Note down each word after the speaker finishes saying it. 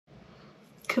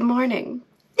Good morning.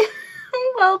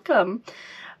 Welcome.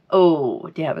 Oh,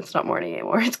 damn, it's not morning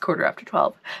anymore. It's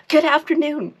 12:15. Good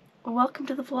afternoon. Welcome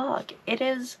to the vlog. It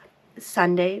is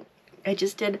Sunday. I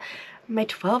just did my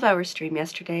 12-hour stream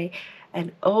yesterday,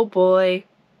 and oh boy,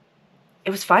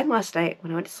 it was fine last night.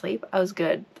 When I went to sleep, I was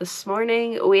good. This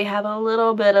morning, we have a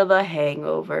little bit of a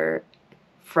hangover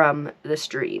from the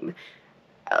stream.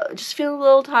 Just feeling a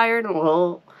little tired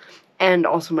and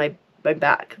also my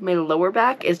back. My lower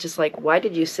back is just like, why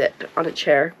did you sit on a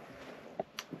chair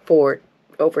for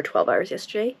over 12 hours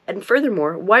yesterday? And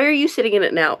furthermore, why are you sitting in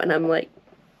it now? And I'm like,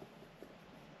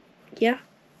 yeah,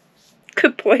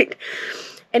 good point.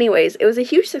 Anyways, it was a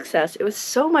huge success. It was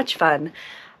so much fun.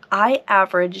 I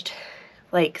averaged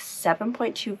like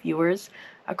 7.2 viewers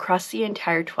across the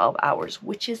entire 12 hours,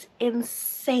 which is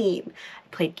insane. I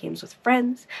played games with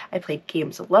friends. I played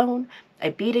games alone. I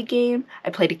beat a game.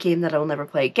 I played a game that I'll never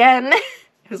play again.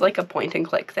 It was like a point and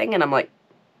click thing, and I'm like,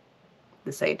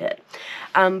 this ain't it.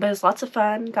 But it was lots of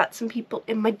fun. Got some people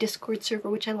in my Discord server,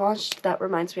 which I launched. That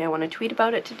reminds me I want to tweet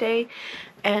about it today.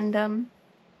 And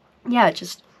yeah,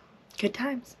 just good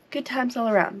times. Good times all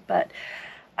around. But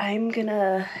I'm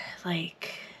gonna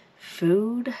like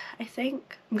food, I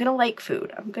think. I'm gonna like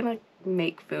food. I'm gonna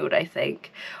make food, I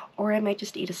think. Or I might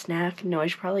just eat a snack. No, I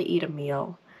should probably eat a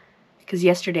meal, because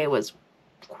yesterday was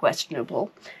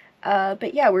questionable.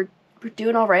 But yeah, we're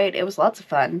doing all right. It was lots of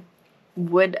fun.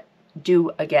 Would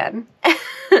do again.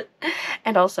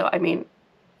 And also, I mean,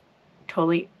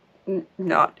 totally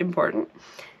not important.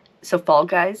 So Fall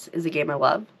Guys is a game I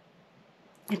love.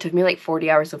 It took me like 40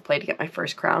 hours of play to get my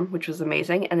first crown, which was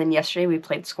amazing. And then yesterday we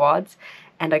played squads,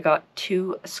 and I got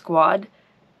 2 squad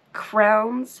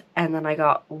crowns, and then I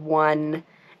got 1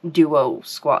 duo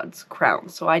squads crown.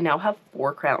 So I now have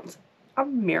 4 crowns. A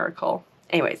miracle.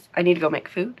 Anyways, I need to go make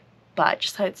food, but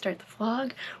just thought I'd start the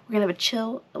vlog. We're gonna have a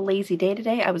chill, lazy day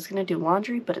today. I was gonna do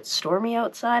laundry, but it's stormy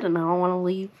outside and I don't want to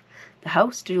leave the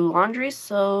house to do laundry,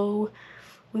 so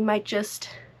we might just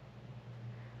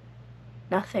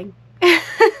nothing.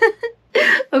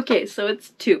 Okay, so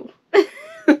it's 2.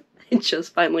 I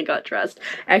just finally got dressed.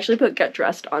 I actually put get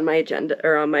dressed on my agenda,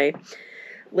 or on my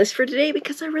list for today,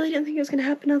 because I really didn't think it was gonna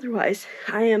happen otherwise.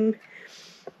 I am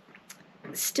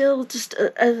still just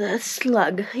a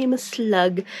slug. I am a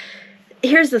slug.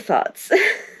 Here's the thoughts.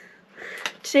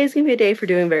 Today's gonna be a day for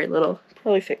doing very little.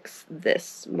 Probably fix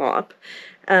this mop.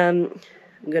 I'm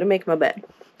gonna make my bed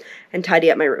and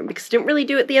tidy up my room, because I didn't really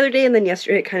do it the other day, and then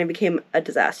yesterday it kind of became a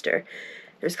disaster.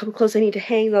 There's a couple clothes I need to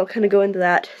hang that'll kind of go into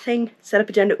that thing. Set up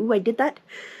agenda. Ooh, I did that.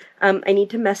 I need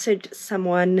to message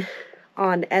someone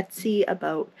on Etsy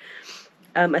about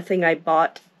a thing I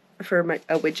bought for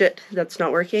a widget that's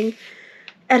not working.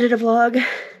 Edit a vlog.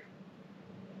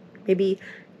 Maybe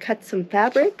cut some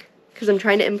fabric, because I'm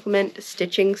trying to implement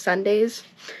stitching Sundays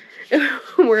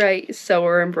where I sew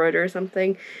or embroider or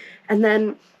something. And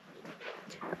then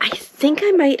I think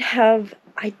I might have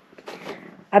I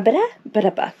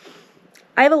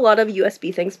have a lot of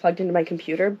USB things plugged into my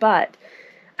computer, but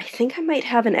I think I might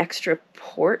have an extra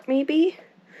port, maybe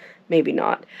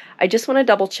not. I just want to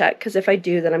double check, because if I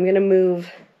do, then I'm gonna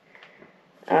move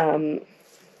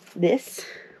this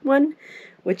one,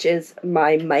 which is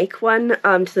my mic one,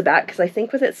 to the back, because I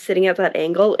think with it sitting at that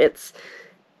angle, it's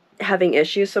having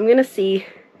issues. So I'm gonna see,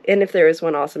 and if there is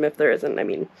one, awesome. If there isn't, I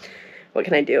mean, what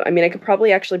can I do? I mean, I could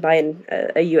probably actually buy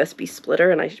a USB splitter,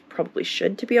 and I probably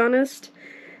should, to be honest,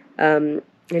 and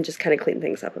just kind of clean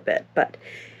things up a bit. But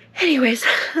anyways,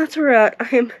 that's where we're at.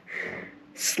 I'm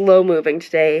slow moving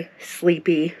today,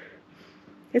 sleepy.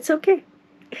 It's okay.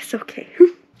 It's okay.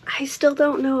 I still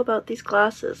don't know about these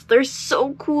glasses. They're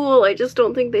so cool. I just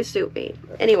don't think they suit me.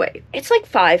 Anyway, it's like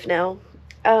 5 now.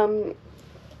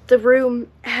 The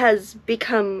room has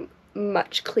become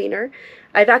much cleaner.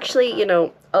 I've actually, you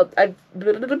know, I've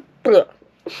been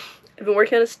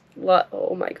working on a lot.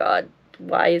 Oh my god,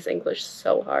 why is English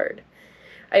so hard?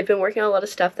 I've been working on a lot of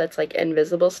stuff that's like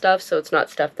invisible stuff, so it's not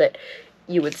stuff that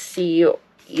you would see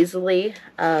easily.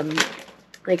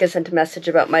 Like I sent a message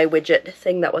about my widget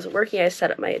thing that wasn't working. I set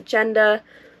up my agenda.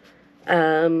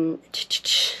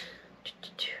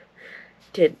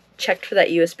 Checked for that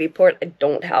USB port. I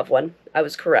don't have one. I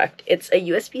was correct. It's a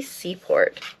USB-C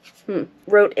port.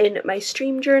 Wrote in my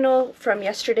stream journal from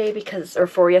yesterday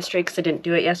for yesterday, because I didn't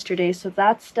do it yesterday, so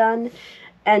that's done.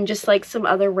 And just like some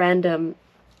other random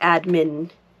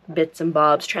admin bits and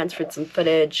bobs, transferred some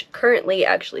footage. Currently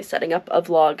actually setting up a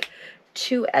vlog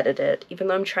to edit it, even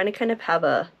though I'm trying to kind of have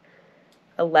a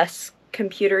less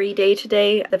computer-y day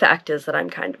today. The fact is that I'm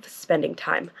kind of spending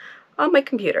time on my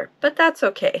computer, but that's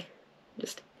okay.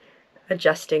 Just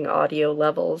adjusting audio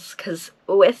levels, because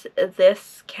with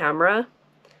this camera,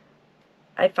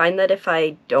 I find that if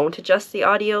I don't adjust the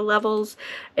audio levels,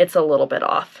 it's a little bit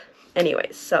off.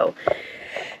 Anyways, so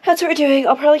that's what we're doing.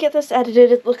 I'll probably get this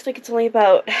edited. It looks like it's only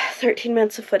about 13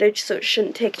 minutes of footage, so it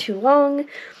shouldn't take too long.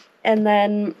 And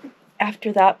then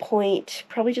after that point,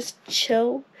 probably just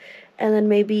chill, and then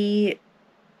maybe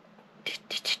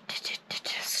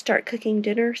start cooking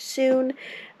dinner soon.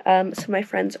 So my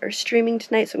friends are streaming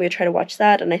tonight, so I'm going to try to watch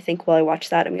that, and I think while I watch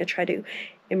that, I'm going to try to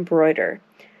embroider.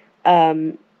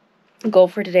 Goal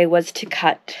for today was to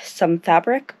cut some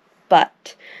fabric,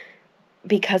 but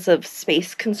because of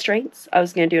space constraints, I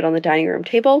was going to do it on the dining room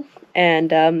table,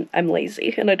 and I'm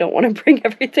lazy, and I don't want to bring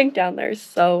everything down there,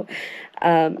 so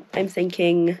I'm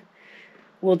thinking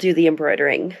we'll do the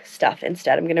embroidering stuff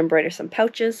instead. I'm going to embroider some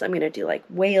pouches. I'm going to do like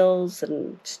whales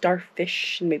and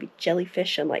starfish and maybe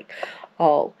jellyfish and like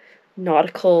all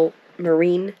nautical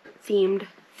marine themed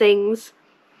things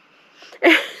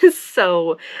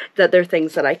so that they're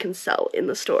things that I can sell in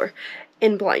the store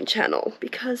in Blind Channel,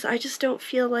 because I just don't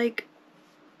feel like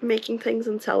making things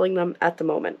and selling them at the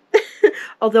moment.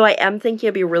 Although I am thinking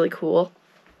it'd be really cool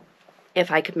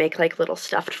if I could make like little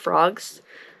stuffed frogs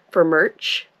for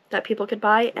merch that people could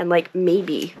buy, and like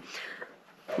maybe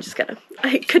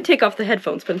I could take off the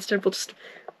headphones, but instead we'll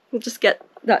just get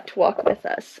that to walk with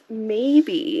us.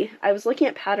 Maybe I was looking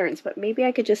at patterns, but maybe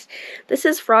I could just, this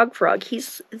is Frog.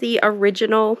 He's the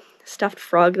original stuffed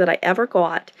frog that I ever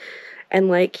got, and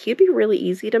like he'd be really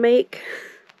easy to make,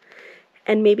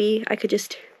 and maybe I could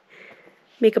just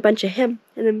make a bunch of him,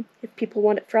 and then if people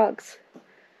wanted frogs,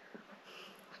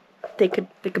 they could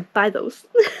buy those.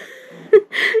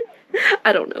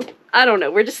 I don't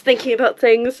know. We're just thinking about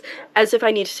things as if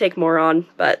I need to take more on,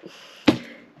 but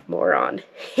more on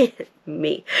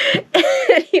me.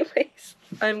 Anyways,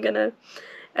 I'm gonna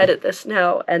edit this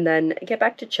now and then get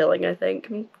back to chilling, I think.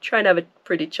 I'm trying to have a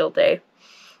pretty chill day.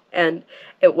 And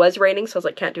it was raining, so I was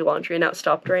like, can't do laundry, and now it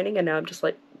stopped raining, and now I'm just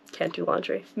like, can't do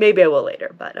laundry. Maybe I will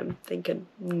later, but I'm thinking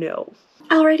no.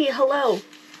 Alrighty, hello.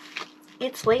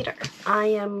 It's later. I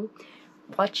am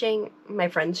watching my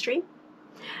friend's stream.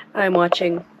 I'm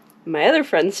watching my other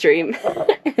friend's stream,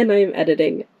 and I'm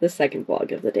editing the second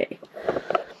vlog of the day.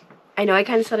 I know I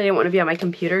kind of said I didn't want to be on my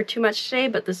computer too much today,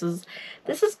 but this is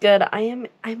good. I'm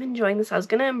enjoying this. I was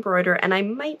gonna embroider, and I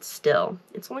might still.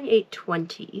 It's only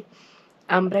 8:20,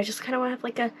 but I just kind of want to have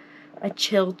like a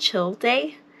chill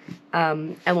day,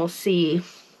 and we'll see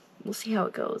how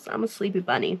it goes. I'm a sleepy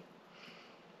bunny.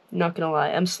 Not gonna lie.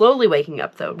 I'm slowly waking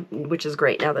up though, which is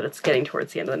great now that it's getting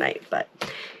towards the end of the night, but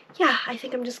yeah, I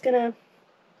think I'm just gonna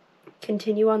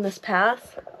continue on this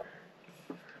path.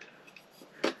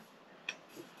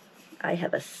 I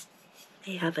have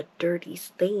a dirty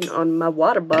stain on my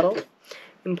water bottle.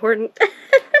 Important.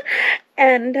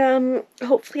 And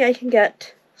hopefully I can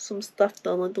get some stuff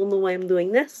done. I don't know why I'm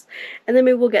doing this. And then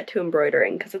maybe we'll get to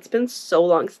embroidering, because it's been so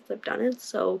long since I've done it,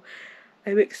 so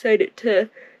I'm excited to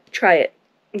try it.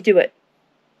 Do it.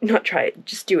 Not try it,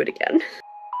 just do it again.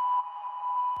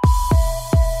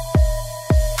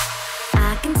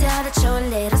 I can tell that you're a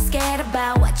little scared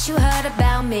about what you heard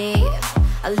about me.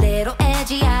 A little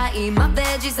edgy, I eat my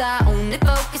veggies, I only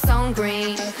focus on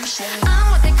green.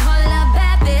 I'm what they call a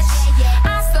bad bitch.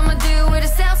 I still my do with a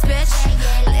sales bitch.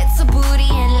 Little booty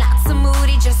and lots of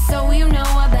moody, just so you know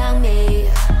about me.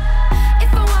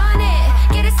 If I want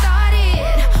it, get it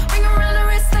started. Ring around the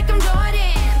wrist like I'm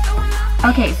Jordan.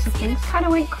 Okay, so things kind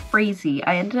of went crazy.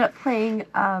 I ended up playing,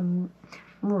 I'm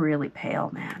really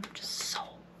pale, man. Just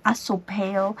so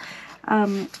pale.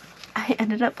 I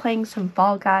ended up playing some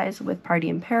Fall Guys with Party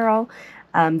in Peril.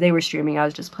 They were streaming, I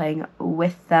was just playing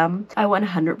with them. I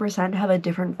 100% have a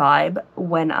different vibe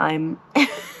when I'm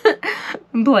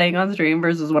playing on stream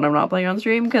versus when I'm not playing on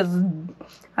stream, because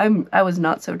I was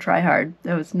not so try-hard.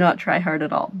 I was not try-hard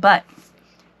at all. But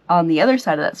on the other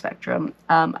side of that spectrum,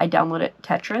 I downloaded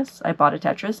Tetris. I bought a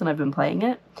Tetris and I've been playing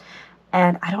it.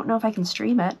 And I don't know if I can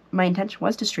stream it. My intention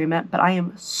was to stream it, but I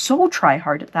am so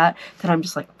try-hard at that I'm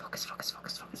just like, focus.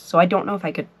 So I don't know if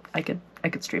I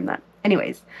could stream that.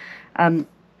 Anyways,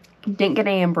 didn't get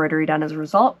any embroidery done as a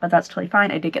result, but that's totally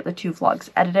fine. I did get the 2 vlogs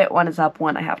edited. One is up,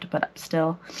 one I have to put up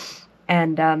still.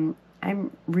 And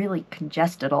I'm really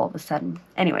congested all of a sudden.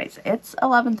 Anyways, it's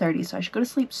 11:30, so I should go to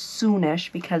sleep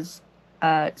soonish, because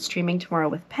streaming tomorrow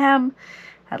with Pam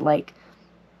at like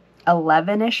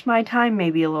 11-ish my time,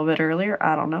 maybe a little bit earlier,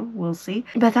 I don't know, we'll see.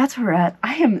 But that's where we're at.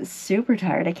 I am super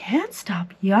tired. I can't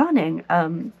stop yawning.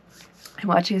 I'm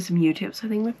watching some YouTube, so I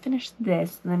think I'm gonna finish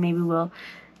this, and then maybe we'll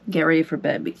get ready for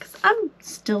bed, because I'm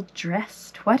still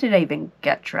dressed. Why did I even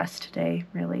get dressed today,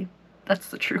 really? That's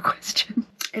the true question.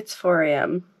 It's 4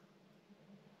 AM.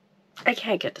 I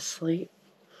can't get to sleep.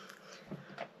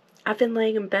 I've been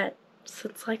laying in bed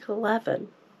since like 11.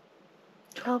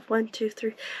 12, 1, 2,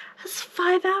 3. That's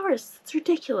 5 hours. It's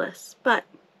ridiculous. But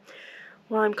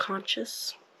while I'm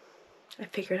conscious, I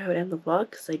figured I would end the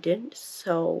vlog because I didn't.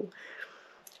 So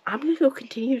I'm going to go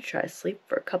continue to try to sleep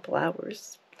for a couple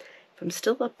hours. If I'm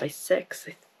still up by 6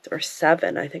 or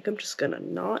 7, I think I'm just going to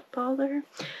not bother.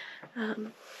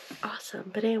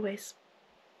 Awesome. But anyways,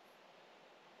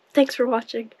 thanks for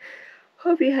watching.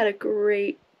 Hope you had a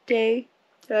great day,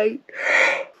 night,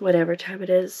 whatever time it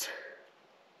is,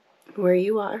 where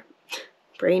you are.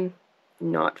 Brain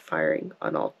not firing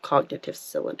on all cognitive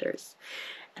cylinders.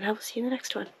 And I will see you in the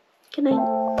next one. Good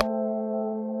night.